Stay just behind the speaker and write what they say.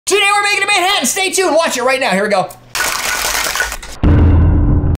Manhattan. Stay tuned. Watch it right now. Here we go.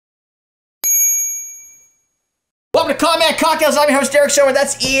 Welcome to Combat Cocktails. I'm your host, Derek Somer.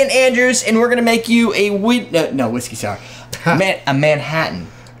 That's Ian Andrews, and we're gonna make you a whiskey sour. A Manhattan.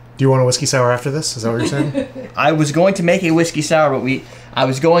 Do you want a whiskey sour after this? Is that what you're saying? I was going to make a whiskey sour, but I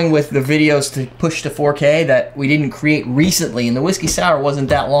was going with the videos to push to 4K that we didn't create recently, and the whiskey sour wasn't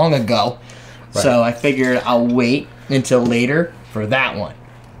that long ago. Right. So I figured I'll wait until later for that one.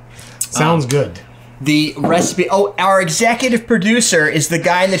 Sounds good. The recipe. Oh, our executive producer is the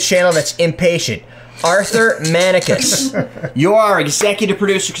guy in the channel that's impatient. Arthur Manicus. You're our executive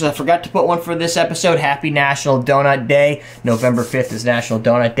producer because I forgot to put one for this episode. Happy National Donut Day. November 5th is National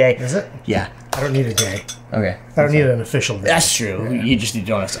Donut Day. Is it? Yeah. I don't need a day. Okay. I don't need an official day. That's true. Yeah. You just need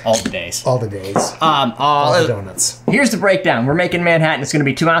donuts all the days. All the days. All the donuts. Here's the breakdown. We're making Manhattan. It's going to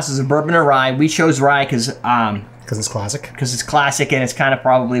be 2 ounces of bourbon or rye. We chose rye because it's classic. Because it's classic and it's kind of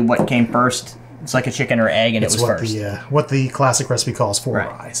probably what came first. It's like a chicken or egg, and it's it was first. What the classic recipe calls for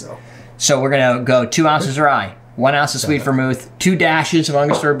rye. So we're going to go 2 ounces of rye, 1 ounce of sweet vermouth, 2 dashes of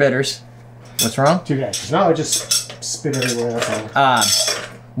Angostura bitters. What's wrong? 2 dashes. No, I just spit everywhere. That's all.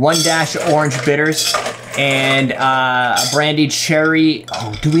 1 dash of orange bitters, and a brandied cherry.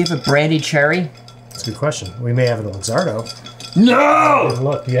 Oh, do we have a brandied cherry? That's a good question. We may have it at Luxardo. No!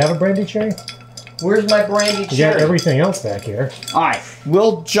 Look, do you have a brandied cherry? Where's my brandied cherry? You got everything else back here. All right,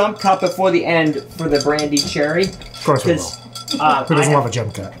 we'll jump cut before the end for the brandied cherry. Of course we will. Who doesn't love a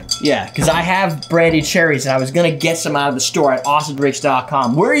jump cut? Yeah, because I have brandied cherries, and I was going to get some out of the store at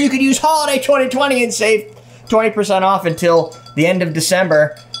awesomedrinks.com, where you could use Holiday 2020 and save 20% off until the end of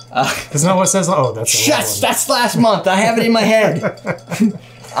December. That's not what it says. Oh, that's last month. I have it in my head.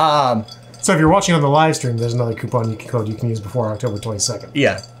 So if you're watching on the live stream, there's another coupon code you can use before October 22nd.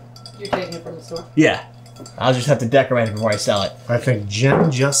 Yeah. You're taking it from the store? Yeah. I'll just have to decorate it before I sell it. I think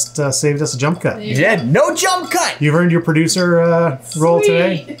Jen just saved us a jump cut. You did? No jump cut! You've earned your producer role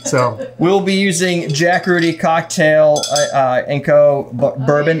today. So we'll be using Jack Rudy Cocktail & Co.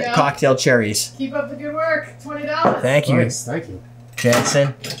 Bourbon Cocktail Cherries. Keep up the good work. $20. Thank you. Nice. Thank you.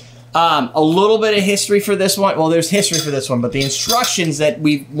 Jensen. A little bit of history for this one. Well, there's history for this one, but the instructions that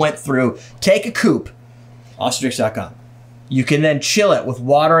we went through, take a coupe, awesomedrinks.com. You can then chill it with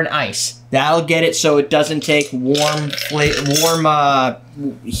water and ice. That'll get it so it doesn't take warm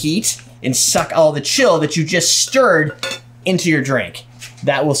heat and suck all the chill that you just stirred into your drink.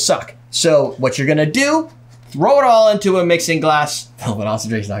 That will suck. So what you're gonna do, throw it all into a mixing glass, fill it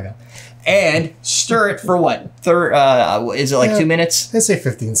awesomedrinks.com, and stir it for what? Is it like 2 minutes? They say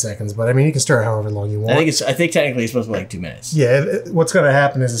 15 seconds, but I mean you can stir it however long you want. I think technically it's supposed to be like 2 minutes. Yeah, what's going to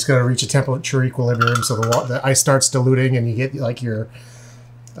happen is it's going to reach a temperature equilibrium, so the ice starts diluting, and you get like your,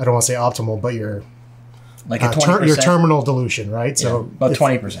 I don't want to say optimal, but your like a 20%? Your terminal dilution, right? Yeah, so about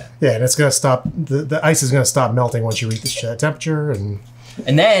 20%. Yeah, and it's going to stop. The ice is going to stop melting once you reach the temperature, and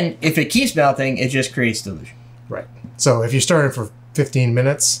then if it keeps melting, it just creates dilution. Right. So if you start it for 15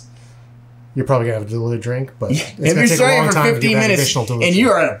 minutes. You're probably going to have a diluted drink, but it's going to take a long time to get that additional dilution. And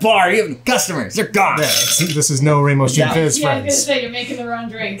you're at a bar, you have customers, they're gone. Yeah, this is no Rainbow Street Fizz, friends. Yeah, I was going to say, you're making the wrong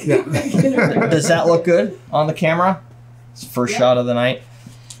drink. Yeah. Does that look good on the camera? It's the first shot of the night.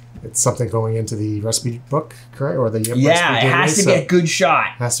 It's something going into the recipe book, correct? Or the recipe it has to be a good shot.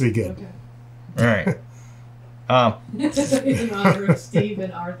 Has to be good. Okay. All right. It's in honor of Steve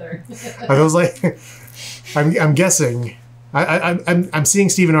and Arthur. Are those like... I'm guessing... I'm seeing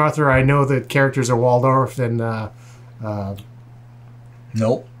Stephen Arthur. I know the characters are Waldorf and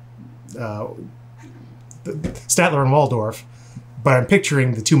nope, Statler and Waldorf, but I'm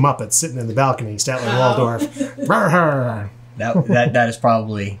picturing the two Muppets sitting in the balcony, Statler and Waldorf.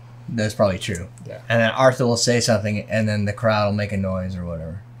 That's probably true. Yeah. And then Arthur will say something, and then the crowd will make a noise or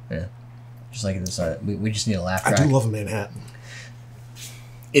whatever. Yeah, just like this. We just need a laugh track. I do love a Manhattan.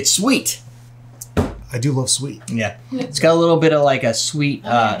 It's sweet. I do love sweet. Yeah. It's got a little bit of like a sweet...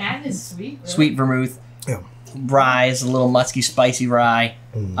 Manhattan is sweet? Really? Sweet vermouth. Yeah. Rye is a little musky, spicy rye.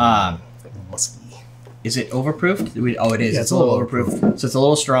 Musky. Is it overproofed? Oh, it is. Yeah, it's a little overproofed. So it's a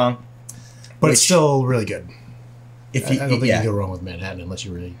little strong. But it's still really good. I don't think you can go wrong with Manhattan unless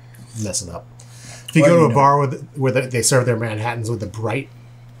you really mess it up. If you go to a bar where they serve their Manhattans with the bright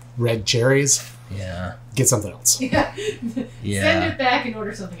red cherries, get something else. Yeah. Send it back and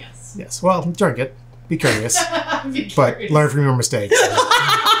order something else. Yes. Well, drink it. Be curious. But learn from your mistakes.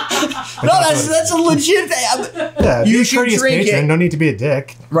 No, that's a legit thing. Yeah, you should drink it. No need to be a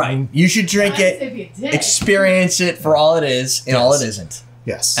dick. Right. You should drink it, experience it for all it is and all it isn't.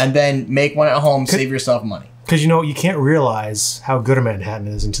 Yes. And then make one at home, save yourself money. Because, you can't realize how good a Manhattan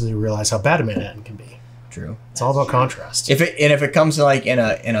is until you realize how bad a Manhattan can be. True. It's all about contrast. If it comes like in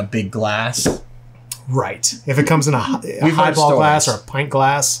a big glass, right? If it comes in a highball glass or a pint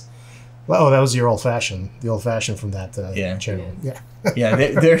glass, well, that was your old fashioned. The old fashioned from that channel. Yeah. Yeah.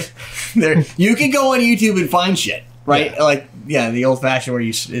 They're you can go on YouTube and find shit, right? Yeah. Like the old fashioned where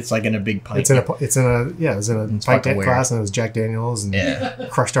it's like in a big pint. It's in a pint glass, and it was Jack Daniels and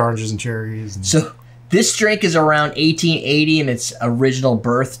crushed oranges and cherries. So. This drink is around 1880 in its original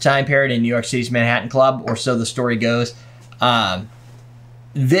birth time period in New York City's Manhattan Club, or so the story goes.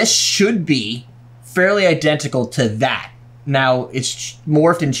 This should be fairly identical to that. Now, it's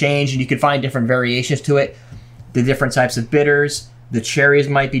morphed and changed, and you can find different variations to it. The different types of bitters, the cherries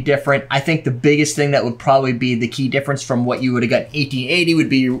might be different. I think the biggest thing that would probably be the key difference from what you would have got in 1880 would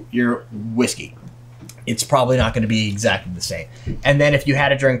be your whiskey. It's probably not going to be exactly the same. And then if you had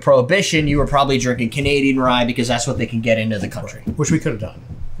to drink Prohibition, you were probably drinking Canadian rye because that's what they can get into the country. Which we could have done.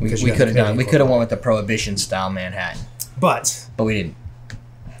 We could have done. We could have went with the Prohibition style Manhattan. But we didn't.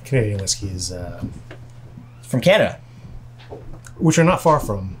 Canadian whiskey is from Canada, which are not far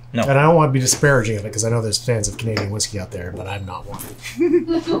from. No. And I don't want to be disparaging of it because I know there's fans of Canadian whiskey out there, but I'm not one.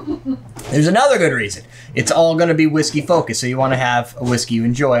 There's another good reason. It's all going to be whiskey focused, so you want to have a whiskey you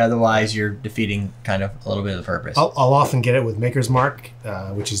enjoy. Otherwise, you're defeating kind of a little bit of the purpose. I'll often get it with Maker's Mark,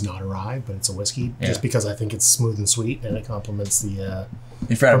 which is not a rye, but it's a whiskey, just because I think it's smooth and sweet, and it complements the...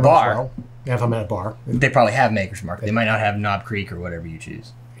 if you're at a bar... Well. Yeah, if I'm at a bar. They probably have Maker's Mark. They might not have Knob Creek or whatever you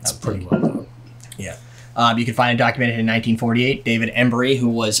choose. It's pretty well done. Yeah. You can find it documented in 1948. David Embury, who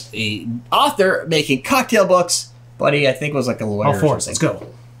was an author making cocktail books, but he, I think, was like a lawyer. All fours. Let's go.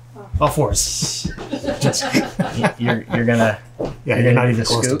 All fours. You're gonna. Yeah, you're not even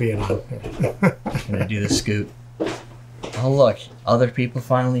close to being on. I'm gonna do the scoot. Oh look, other people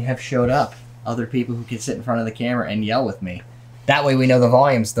finally have showed up. Other people who can sit in front of the camera and yell with me. That way we know the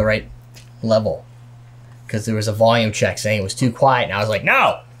volume's the right level. Because there was a volume check saying it was too quiet, and I was like,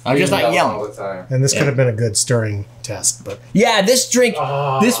 no. I'm just not yelling. All the time. And this could have been a good stirring test, but yeah, this drink,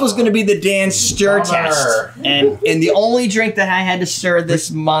 this was going to be the Dan stir test, and the only drink that I had to stir this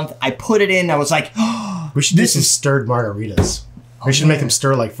month, I put it in. I was like, we should do some stirred margaritas. We should make them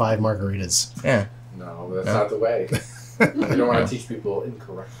stir like 5 margaritas. Yeah. No, that's not the way. You don't want to teach people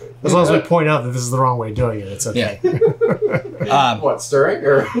incorrectly. As long as we point out that this is the wrong way of doing it, it's okay. Yeah. What, stirring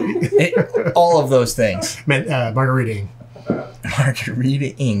or all of those things? Margaritaing.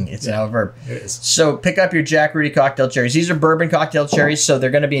 Margaritaing. It's now a verb. It is. So pick up your Jack Rudy cocktail cherries. These are bourbon cocktail cherries, so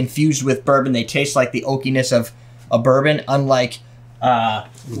they're going to be infused with bourbon. They taste like the oakiness of a bourbon, unlike what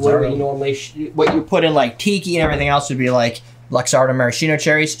you normally what you put in like tiki and everything else would be like Luxardo maraschino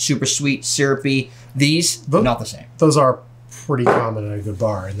cherries, super sweet, syrupy. These not the same. Those are pretty common at a good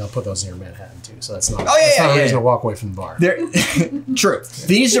bar, and they'll put those in your Manhattan too. So that's not. That's not a reason to walk away from the bar. True.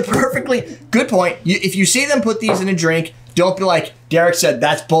 These are perfectly good point. If you see them put these in a drink, don't be like Derek said.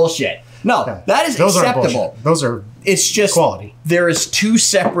 That's bullshit. No, that is those acceptable. Those are. It's just quality. There is 2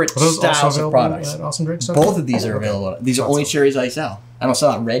 separate styles of products. Awesome Drinks. Both of these are available. These are only cherries I sell. I don't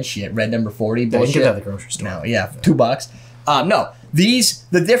sell that red shit. Red number 40. Yeah, you can get that at the grocery store. No, yeah, $2. No, these.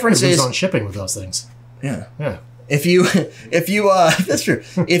 The difference is on shipping with those things. Yeah. Yeah. If you that's true.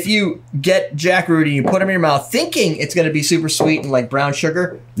 If you get Jack Rudy and you put them in your mouth thinking it's going to be super sweet and like brown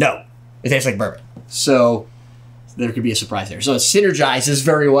sugar, no, it tastes like bourbon. So there could be a surprise there. So it synergizes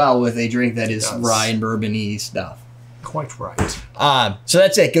very well with a drink that is rye and bourbon-y stuff. Quite right. So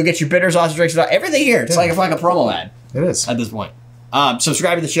that's it. Go get your bitters, awesome drinks, everything here. It's like a promo ad. It is at this point.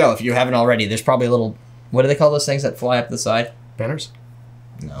 Subscribe to the show if you haven't already. There's probably a little. What do they call those things that fly up the side? Banners.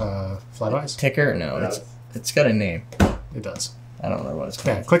 No. Flybys? Ticker? No. It's got a name. It does. I don't know what it's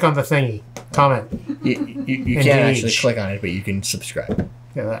called. Yeah, click on the thingy. Comment. You can't actually click on it, but you can subscribe.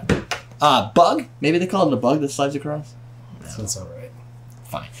 Yeah, that. Bug? Maybe they call it a bug that slides across? No. That's all right.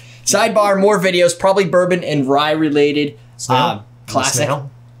 Fine. Sidebar, more videos, probably bourbon and rye related. Classic.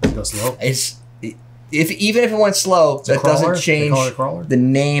 Go slow. Even if it went slow, that doesn't change the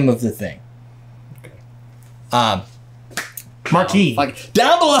name of the thing. Okay. Marquee.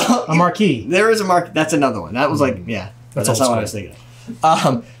 Down below. A marquee. There is a marquee. That's another one. That was like, yeah. That's not what I was thinking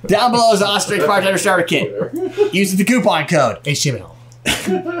of. Down below is the Ostrich Bartender Starter Kit. Use the coupon code. HTML.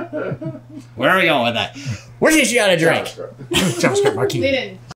 Where are we going with that? We're teaching you how to drink. JavaScript marquee. They didn't.